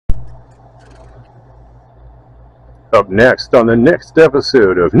Up next on the next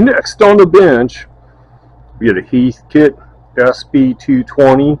episode of Next on the Bench, we got a Heathkit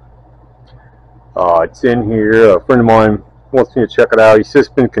SB220. It's in here. A friend of mine wants me to check it out. He's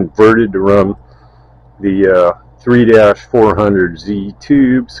just been converted to run the 3-400Z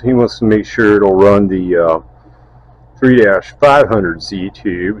tubes. He wants to make sure it'll run the 3-500Z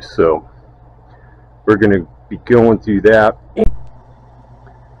tubes. So we're going to be going through that.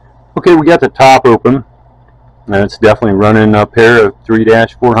 Okay, we got the top open. And it's definitely running a pair of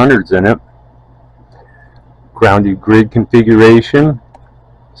 3-400s in it. Grounded grid configuration.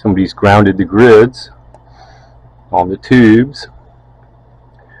 Somebody's grounded the grids on the tubes.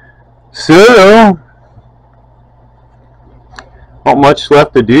 So, not much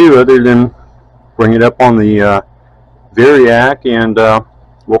left to do other than bring it up on the Variac, and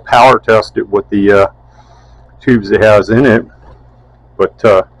we'll power test it with the tubes it has in it. But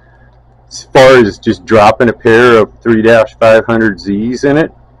as far as just dropping a pair of 3-500Zs in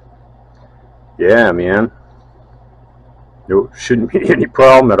it, yeah, man, there shouldn't be any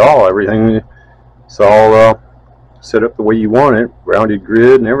problem at all. Everything is all set up the way you want it, grounded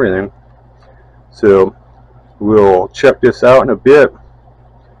grid and everything. So we'll check this out in a bit.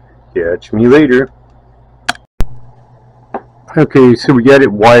 Catch me later. Okay, so we got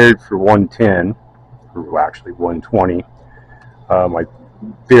it wired for 110, or actually 120. My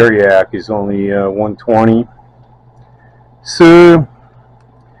Variac is only 120. So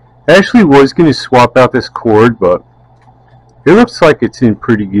I actually was going to swap out this cord, but it looks like it's in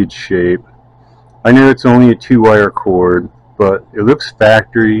pretty good shape. I know it's only a 2-wire cord, but it looks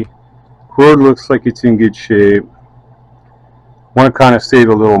factory. Cord looks like it's in good shape. Want to kind of save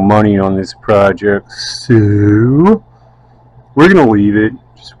a little money on this project, so we're going to leave it.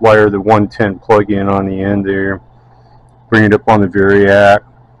 Just wire the 110 plug-in on the end there. Bring it up on the Variac,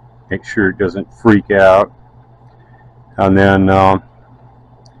 make sure it doesn't freak out, and then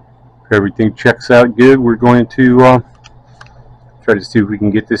if everything checks out good, we're going to try to see if we can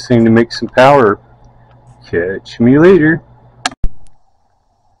get this thing to make some power. Catch me later.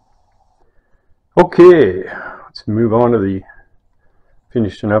 Okay, let's move on to the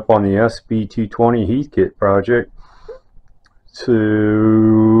finishing up on the SB220 Heathkit project.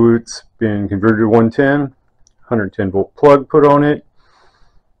 So it's been converted to 110. 110 volt plug put on it.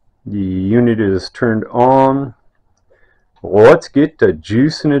 The unit is turned on. Let's get to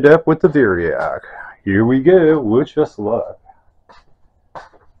juicing it up with the Variac. Here we go. Wish us luck.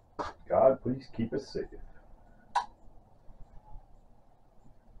 God, please keep us safe.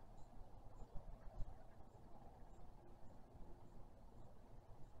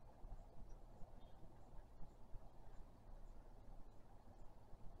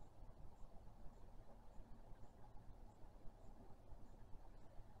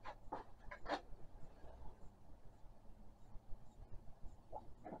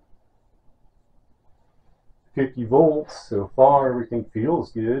 $50 volts so far. Everything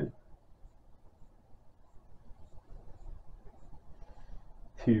feels good.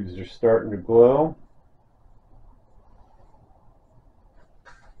 Tubes are starting to glow.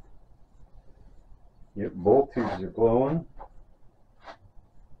 Yep, both tubes are glowing.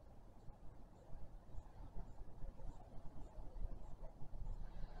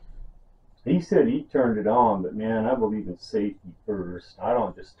 He said he turned it on, but man, I believe in safety first. I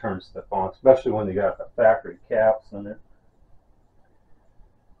don't just turn stuff on, especially when they got the factory caps in it.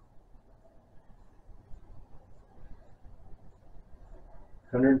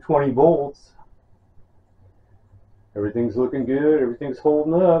 $120 volts. Everything's looking good. Everything's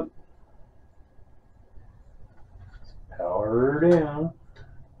holding up. Let's power her down.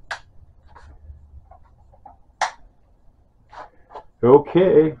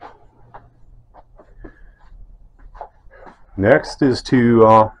 Okay. Next is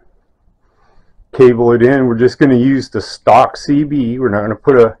to cable it in. We're just going to use the stock CB. We're not going to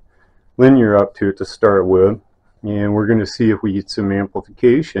put a linear up to it to start with. And we're going to see if we get some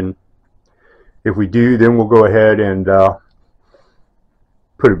amplification. If we do, then we'll go ahead and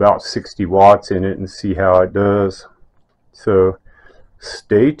put about 60 watts in it and see how it does. So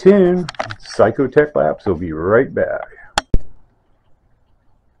stay tuned. Psychotech Labs will be right back.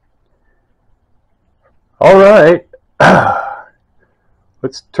 All right.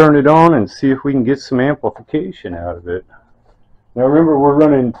 Let's turn it on and see if we can get some amplification out of it. Now remember, we're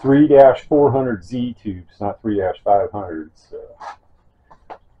running 3-400Z tubes, not 3-500s. So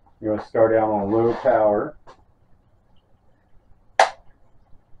you're going to start out on low power.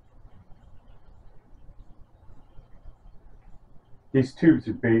 These tubes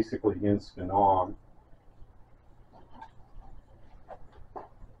are basically instant on.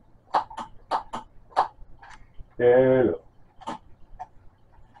 Hello.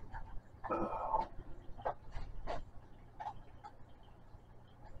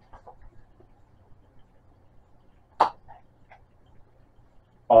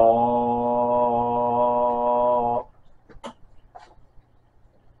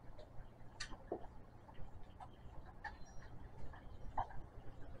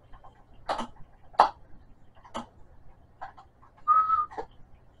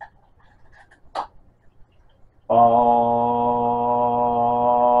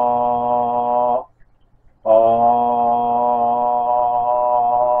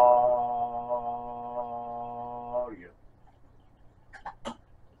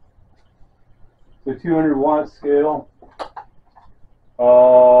 So 200 watt scale,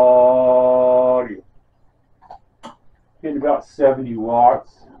 audio. Getting about 70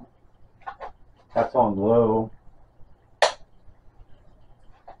 watts. That's on low.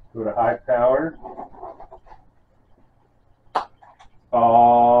 Go to high power.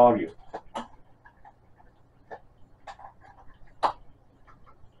 Audio.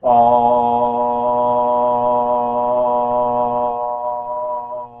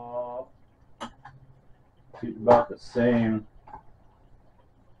 About the same.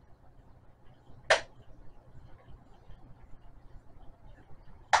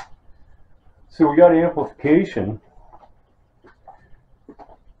 So we got amplification.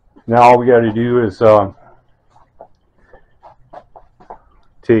 Now all we got to do is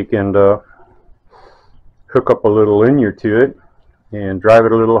take and hook up a little linear to it and drive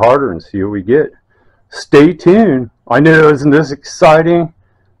it a little harder and see what we get. Stay tuned. I know, isn't this exciting?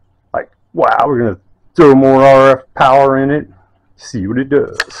 Like, wow, we're going to throw more RF power in it. See what it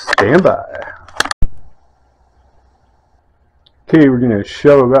does. Stand by. Okay, we're going to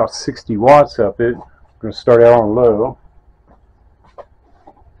shove about 60 watts up it. We're going to start out on low.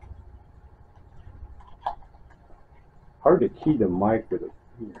 Hard to key the mic with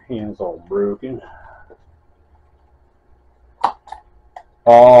your hands all broken.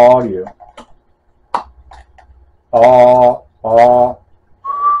 Audio. Audio.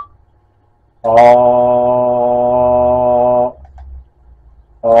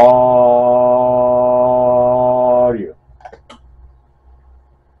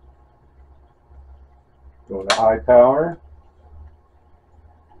 Go to high power.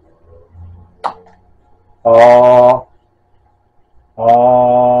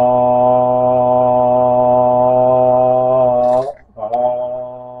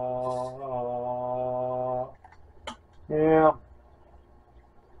 Yeah,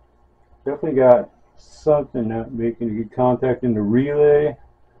 definitely got something that making a good contact in the relay,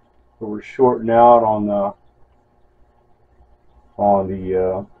 but we're shorting out on the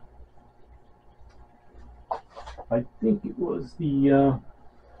I think it was the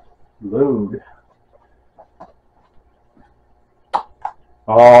load.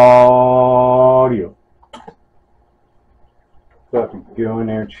 Audio. So I can go in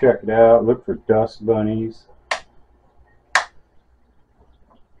there and check it out, look for dust bunnies.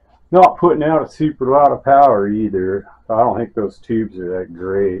 Not putting out a super lot of power either. I don't think those tubes are that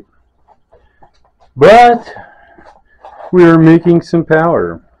great. But we're making some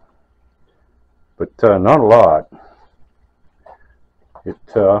power. But not a lot.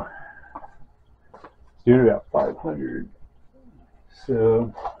 It's doing about 500.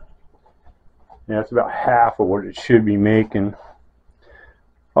 So yeah, that's about half of what it should be making.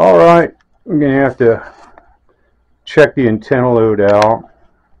 Alright, I'm going to have to check the antenna load out,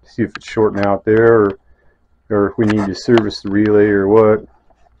 see if it's shorting out there, or if we need to service the relay or what.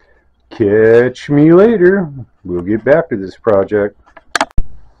 Catch me later. We'll get back to this project.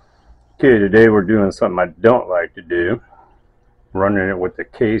 Okay, today we're doing something I don't like to do. Running it with the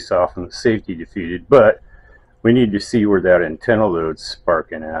case off and the safety defeated, but we need to see where that antenna load's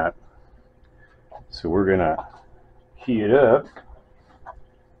sparking at. So we're going to key it up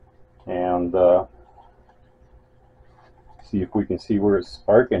and see if we can see where it's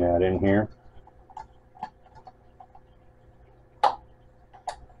sparking at in here.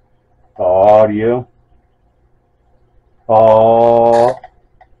 Audio.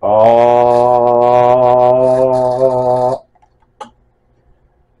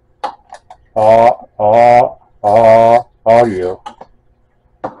 Audio.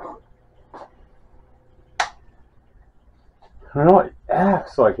 I know it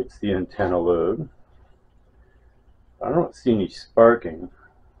acts like it's the antenna load. I don't see any sparking.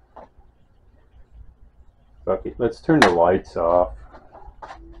 Okay, let's turn the lights off.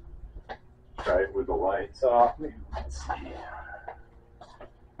 Try it with the lights off. Maybe let's see.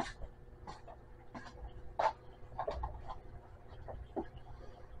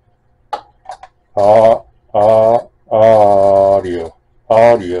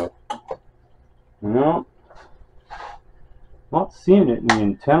 seeing it in the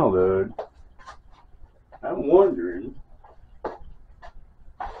antenna load. I'm wondering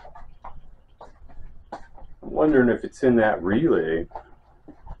if it's in that relay.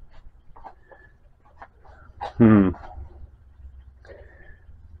 Yeah,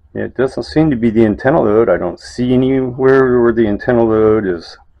 it doesn't seem to be the antenna load. I don't see anywhere where the antenna load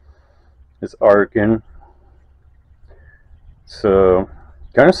is arcing. So,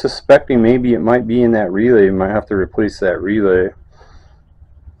 kind of suspecting maybe it might be in that relay. Might have to replace that relay.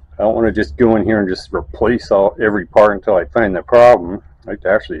 I don't want to just go in here and just replace every part until I find the problem. I like to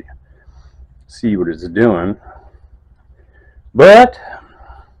actually see what it's doing. But,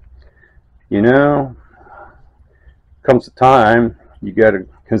 you know, comes a time you got to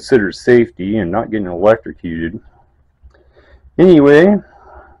consider safety and not getting electrocuted. Anyway,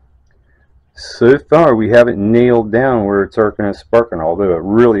 so far we haven't nailed down where it's arcing and sparking, although it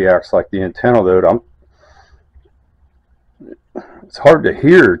really acts like the antenna load. It's hard to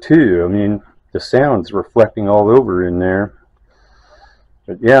hear too. I mean, the sound's reflecting all over in there.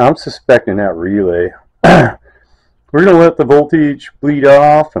 But yeah, I'm suspecting that relay. We're going to let the voltage bleed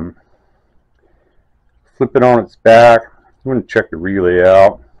off and flip it on its back. I'm going to check the relay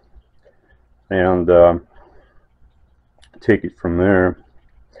out and take it from there.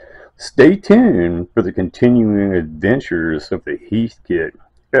 Stay tuned for the continuing adventures of the Heathkit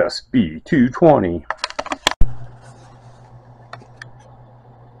SB220.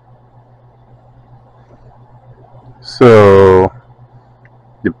 So,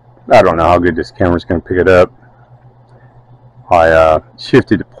 I don't know how good this camera's going to pick it up. I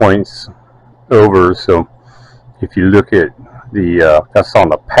shifted the points over, so if you look at the that's on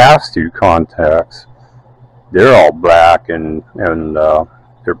the pass-through contacts, they're all black and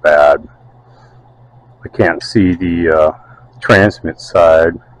they're bad. I can't see the transmit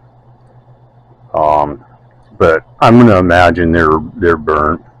side, but I'm going to imagine they're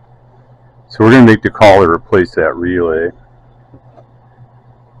burnt. So we're going to make the call to replace that relay.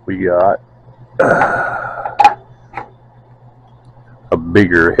 We got a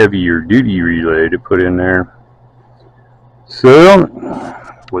bigger, heavier duty relay to put in there. So,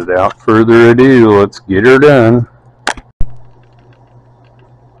 without further ado, let's get her done.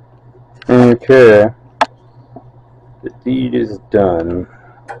 Okay, the deed is done.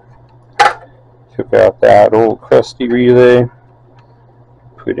 Took out that old crusty relay,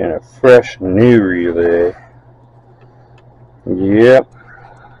 put in a fresh new relay. Yep.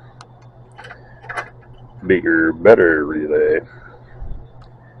 Bigger, better relay.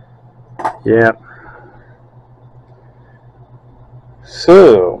 Yep.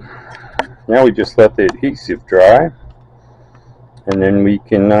 So, now we just let the adhesive dry, and then we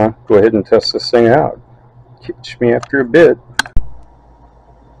can go ahead and test this thing out. Catch me after a bit.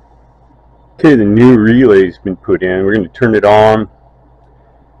 Okay, the new relay's been put in. We're going to turn it on,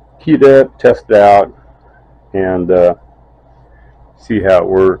 key it up, test it out, and see how it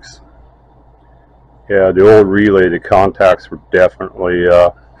works. Yeah, the old relay, the contacts were definitely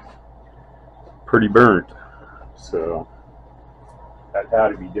pretty burnt, so that had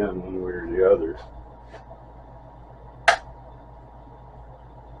to be done one way or the other.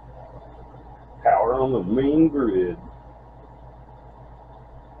 Power on the main grid.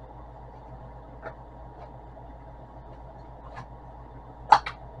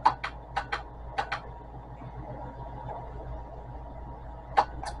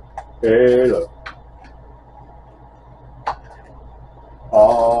 Hey, look.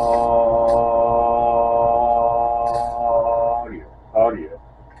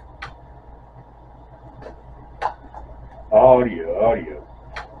 Audio.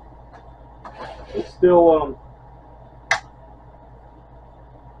 It's still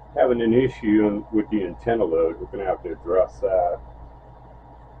having an issue with the antenna load. We're going to have to address that.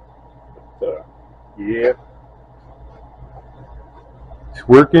 But, yep. It's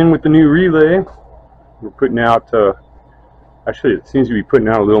working with the new relay. We're putting out, actually it seems to be putting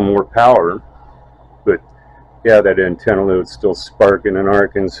out a little more power. But yeah, that antenna load's still sparking and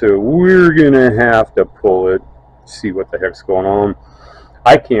arcing, so we're going to have to pull it, see what the heck's going on.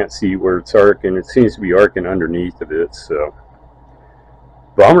 I can't see where it's arcing. It seems to be arcing underneath of it, so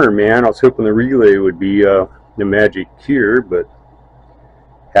bummer, man. I was hoping the relay would be the magic cure, but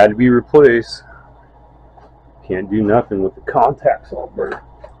had to be replaced. Can't do nothing with the contacts all burnt.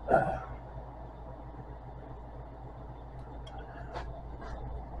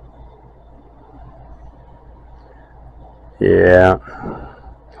 Yeah,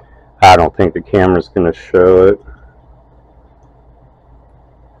 I don't think the camera's going to show it.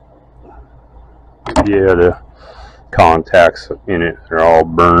 Yeah, the contacts in it are all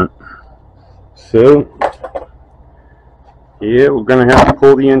burnt. So, Yeah, we're going to have to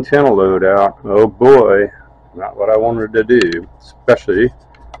pull the antenna load out. Oh boy, not what I wanted to do, especially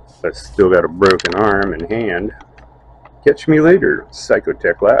if I still got a broken arm and hand. Catch me later.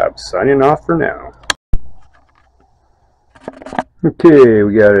 Psychotech Labs signing off for now. Okay,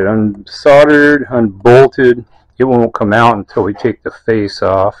 we got it unsoldered, unbolted. It won't come out until we take the face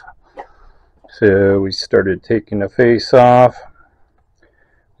off. So we started taking the face off.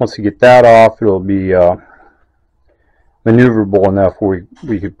 Once we get that off, it'll be maneuverable enough where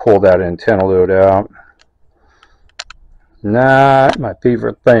we could pull that antenna load out. Not my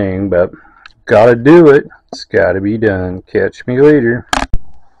favorite thing, but gotta do it. It's gotta be done. Catch me later.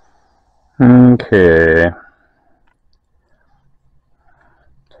 Okay.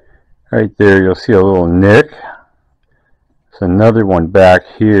 Right there, you'll see a little nick. There's another one back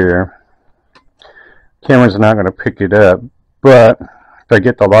here. Camera's not going to pick it up, but if I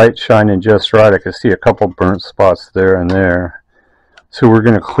get the light shining just right, I can see a couple burnt spots there and there. So we're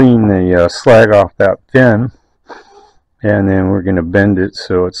going to clean the slag off that fin, and then we're going to bend it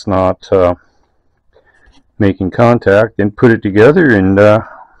so it's not making contact, and put it together, and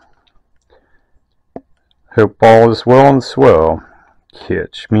hope all is well and swell.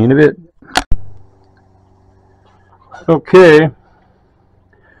 Catch me in a bit. Okay,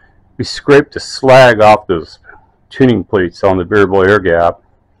 we scraped the slag off those tuning plates on the variable air gap.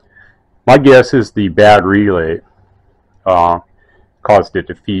 My guess is the bad relay caused it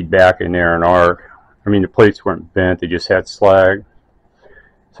to feed back in there and arc. I mean, the plates weren't bent, they just had slag.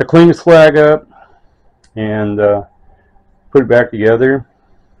 So clean the slag up and put it back together.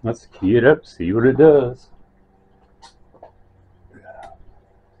 Let's key it up, see what it does.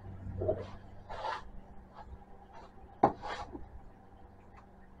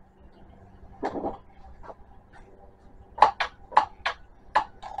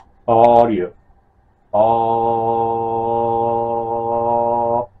 Audio. Audio.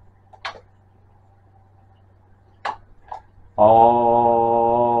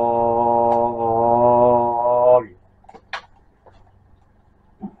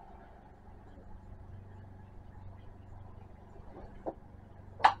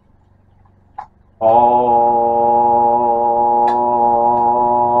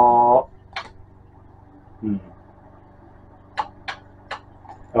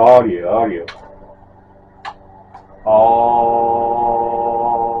 Audio, audio.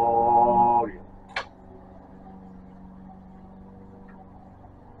 Audio.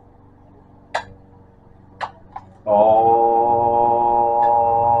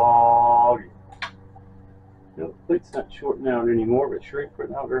 Audio. No, the plate's not shorting out anymore, but sure ain't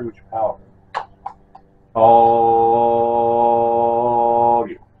putting out very much power. Audio.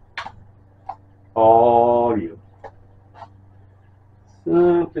 Audio.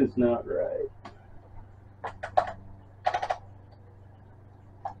 Something's not right.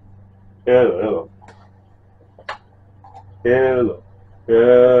 Hello. Hello.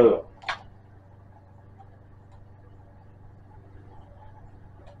 Hello.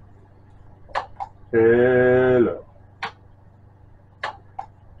 Hello.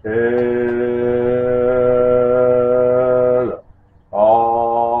 Hello.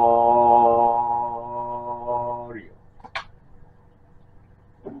 Audio.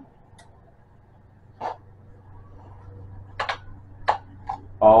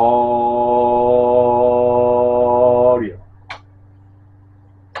 Audio.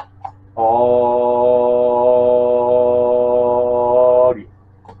 Audio.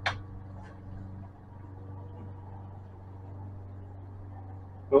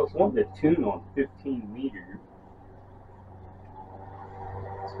 Well, it's wanting to tune on 15 meters.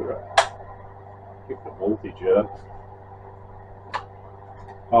 That's what I pick the voltage up.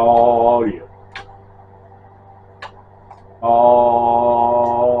 Audio. Audio.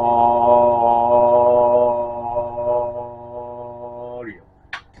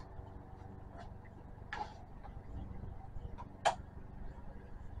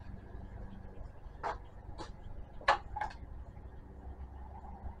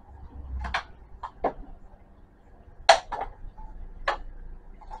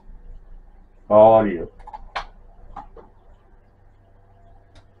 Audio.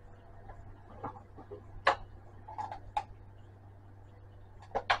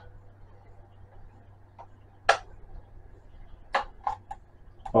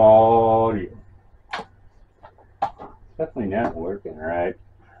 Audio. Definitely not working right.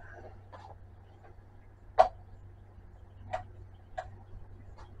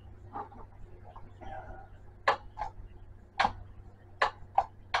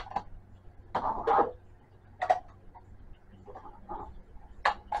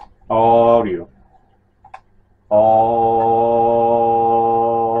 Audio. Audio.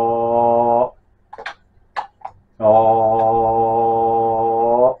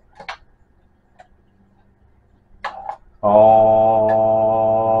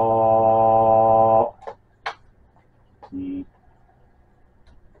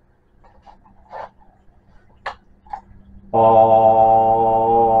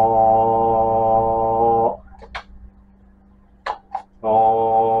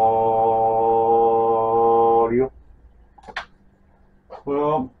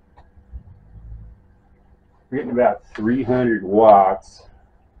 300 watts.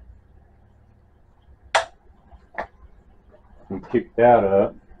 And kick that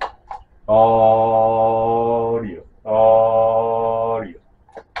up. Audio.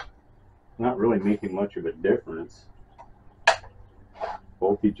 Not really making much of a difference.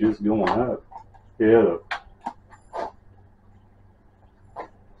 Voltage is going up. Yeah.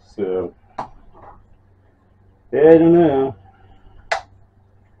 So, I don't know.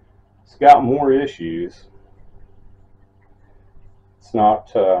 It's got more issues. It's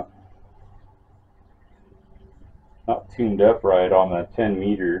not tuned up right on the 10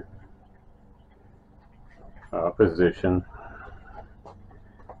 meter position.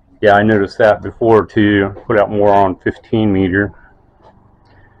 Yeah, I noticed that before too. Put out more on 15 meter.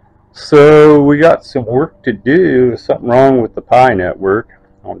 So we got some work to do. There's something wrong with the Pi network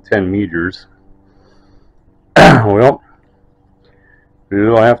on 10 meters. Well,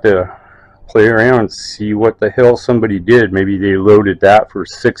 we'll have to play around and see what the hell somebody did. Maybe they loaded that for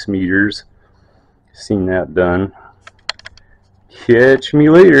 6 meters. Seen that done. Catch me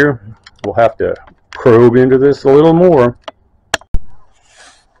later. We'll have to probe into this a little more.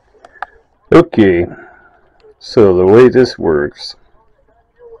 Okay, so the way this works,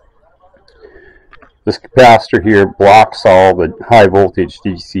 this capacitor here blocks all the high voltage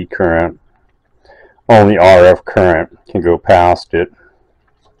DC current. Only RF current can go past it.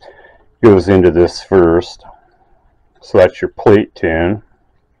 Goes into this first. So that's your plate tune.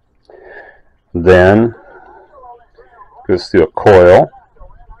 Then goes through a coil.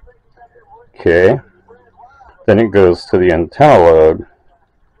 Okay. Then it goes to the antenna load.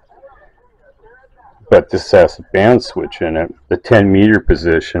 But this has a band switch in it. The 10 meter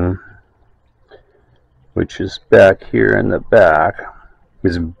position, which is back here in the back,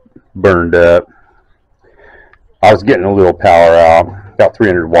 is burned up. I was getting a little power out, about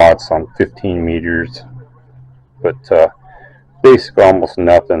 300 watts on 15 meters, but basically almost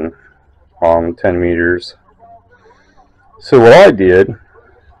nothing on 10 meters. So what I did,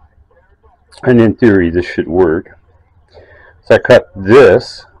 and in theory this should work, is I cut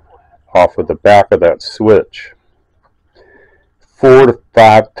this off of the back of that switch. 4 to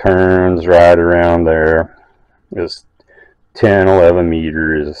 5 turns right around there is 10, 11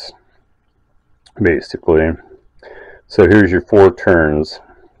 meters basically. So here's your 4 turns.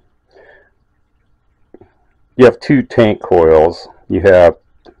 You have 2 tank coils. You have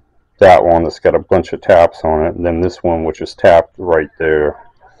that one that's got a bunch of taps on it, and then this one which is tapped right there.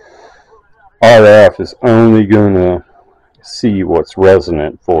 RF is only going to see what's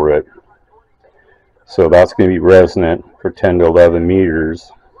resonant for it. So that's going to be resonant for 10 to 11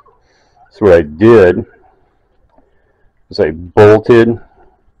 meters. So what I did is I bolted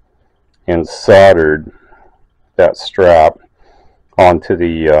and soldered that strap onto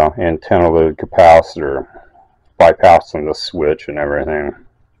the antenna load capacitor, bypassing the switch and everything.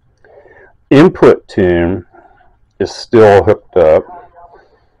 Input tune is still hooked up.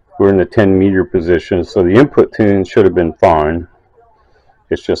 We're in the 10 meter position, so the input tune should have been fine.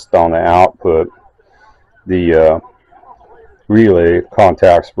 It's just on the output. The relay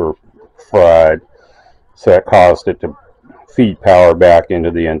contacts were fried, so that caused it to feed power back into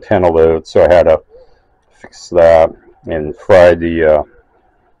the antenna load, so I had to fix that and fry the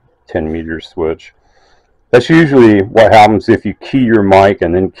 10 meter switch. That's usually what happens if you key your mic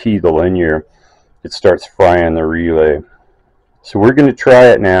and then key the linear. It starts frying the relay. So we're going to try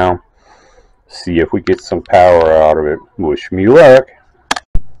it now, see if we get some power out of it. Wish me luck.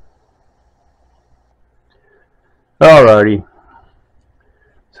 Alrighty,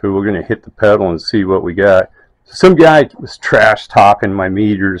 so we're going to hit the pedal and see what we got. Some guy was trash talking my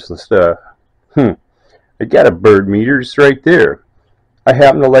meters and stuff. I got a bird meter, it's right there. I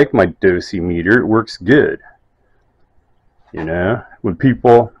happen to like my Dosy meter, it works good. You know, when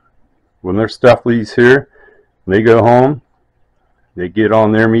their stuff leaves here, when they go home, they get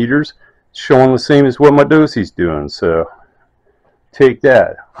on their meters, it's showing the same as what my Dosy's doing, so take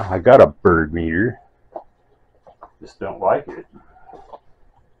that. I got a bird meter. Just don't like it.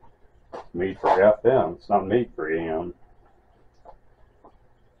 It's made for FM. It's not made for AM.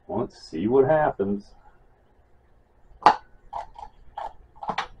 Let's see what happens.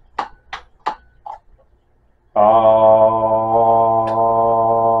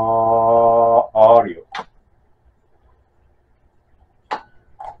 Audio.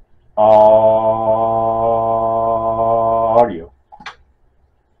 Audio.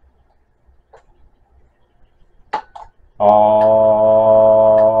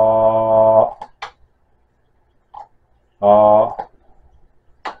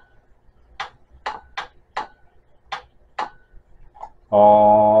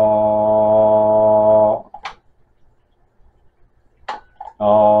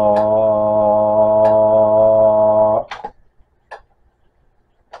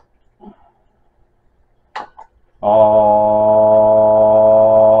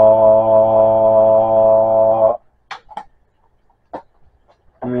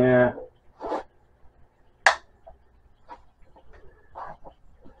 Yeah.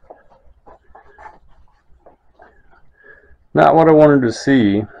 Not what I wanted to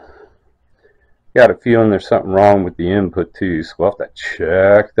see. Got a feeling there's something wrong with the input too, so we'll have to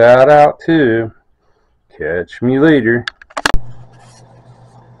check that out too. Catch me later.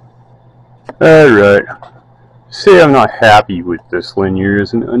 Alright. Say I'm not happy with this linear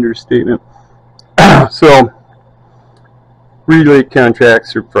is an understatement. So, relay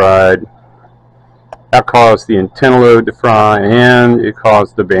contacts are fried. That caused the antenna load to fry, and it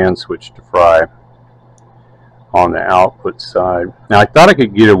caused the band switch to fry on the output side. Now I thought I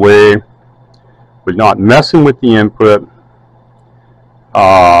could get away with not messing with the input,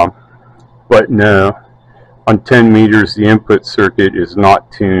 but no. On 10 meters the input circuit is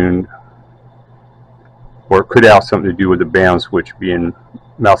not tuned, or it could have something to do with the band switch being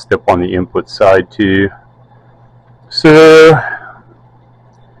messed up on the input side too. So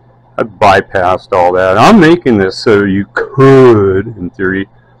I bypassed all that. I'm making this so you could, in theory,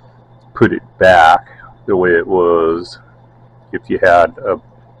 put it back the way it was if you had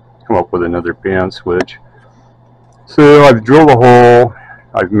come up with another band switch. So I've drilled a hole.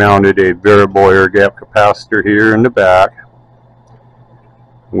 I've mounted a variable air gap capacitor here in the back.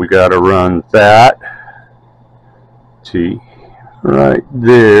 We got to run that to right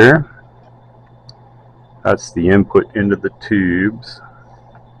there. That's the input into the tubes.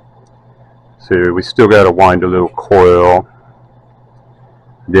 So we still got to wind a little coil.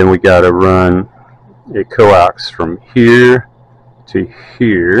 Then we got to run a coax from here to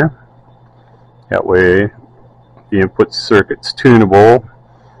here. That way the input circuit's tunable.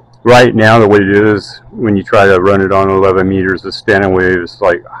 Right now the way it is, when you try to run it on 11 meters, the standing wave is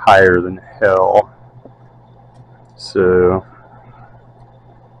like higher than hell. So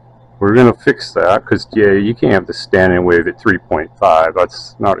we're going to fix that, because yeah, you can't have the standing wave at 3.5.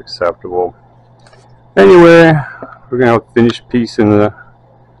 That's not acceptable. Anyway, we're going to finish piecing the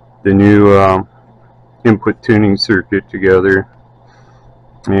new input tuning circuit together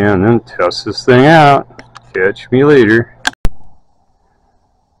and then test this thing out. Catch me later.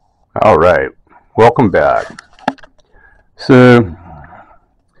 Alright, welcome back. So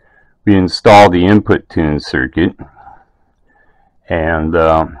we installed the input tune circuit, and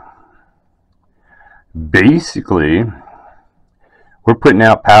basically we're putting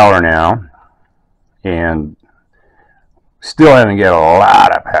out power now, and still haven't got a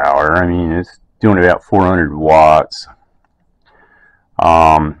lot of power. I mean, it's doing about 400 watts.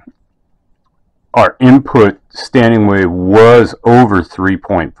 Our input standing wave was over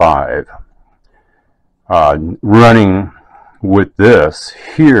 3.5. Running with this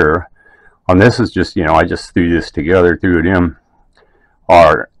here, on this is just, you know, I just threw this together, threw it in.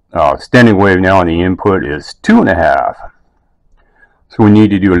 Our standing wave now on the input is 2.5. So we need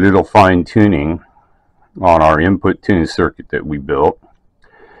to do a little fine tuning on our input tune circuit that we built.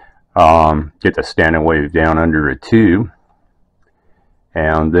 Get the standing wave down under a 2,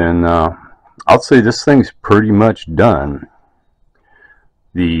 and then I'll say this thing's pretty much done.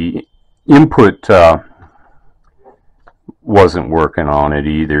 The input wasn't working on it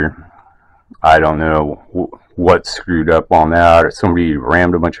either. I don't know what screwed up on that, or somebody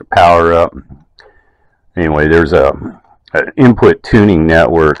rammed a bunch of power up. Anyway, there's an input tuning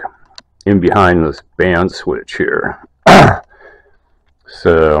network in behind this band switch here.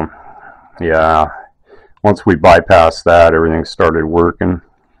 So yeah, once we bypassed that, everything started working.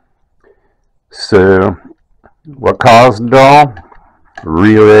 So what caused it all?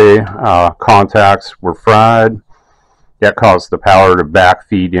 Relay contacts were fried. That caused the power to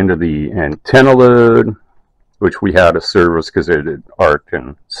backfeed into the antenna load, which we had to service because it had arced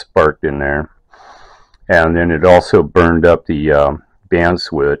and sparked in there. And then it also burned up the band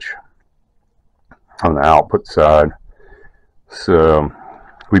switch on the output side. So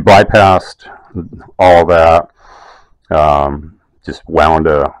we bypassed all that. Just wound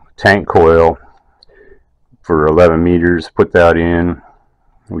a tank coil for 11 meters, put that in.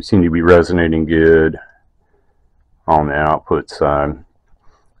 We seem to be resonating good on the output side.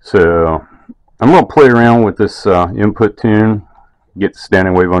 So I'm going to play around with this input tune, get the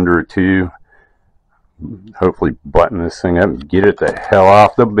standing wave under a 2, hopefully button this thing up and get it the hell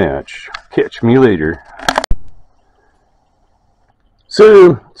off the bench. Catch me later.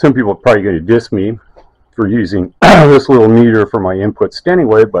 So some people are probably going to diss me for using this little meter for my input standing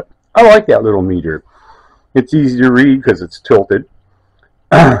wave, but I like that little meter. It's easy to read because it's tilted.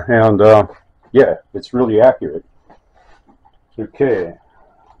 And yeah, it's really accurate. Okay.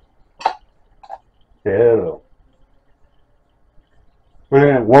 Hello. Put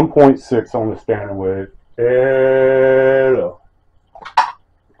in at 1.6 on the standing wave. Hello.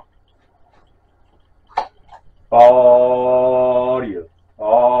 Audio.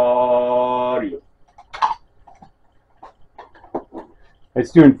 Audio.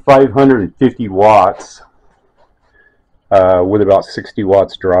 It's doing 550 watts with about 60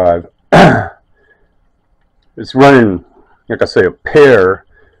 watts drive. It's running, like I say, a pair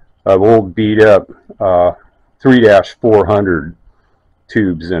of old beat up 3-400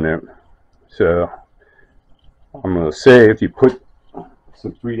 tubes in it. So I'm going to say if you put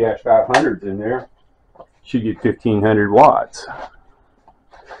some 3-500s in there, you should get 1500 watts.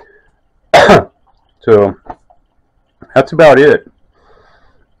 So that's about it.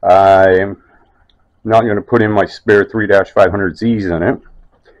 I'm not going to put in my spare 3-500Zs in it,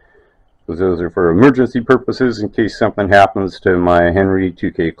 because those are for emergency purposes in case something happens to my Henry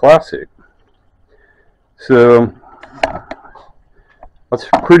 2K Classic. So that's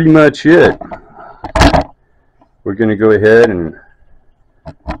pretty much it. We're going to go ahead and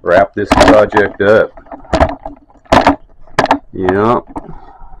wrap this project up. Yeah.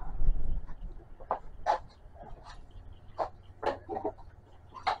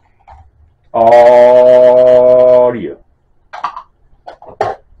 Audio.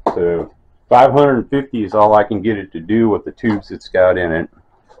 So 550 is all I can get it to do with the tubes it's got in it.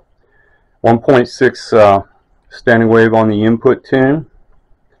 1.6 standing wave on the input tune.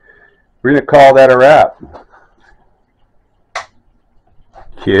 We're going to call that a wrap.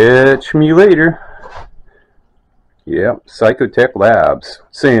 Catch me later. Yep, Psychotech Labs.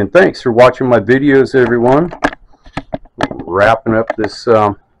 Saying thanks for watching my videos, everyone. Wrapping up this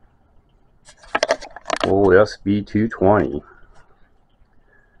old SB220.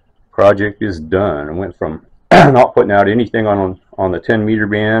 Project is done. I went from not putting out anything on the 10 meter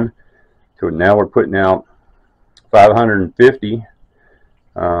band to now we're putting out 550.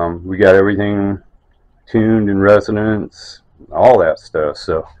 We got everything tuned in resonance, all that stuff.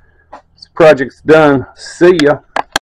 So this project's done. See ya.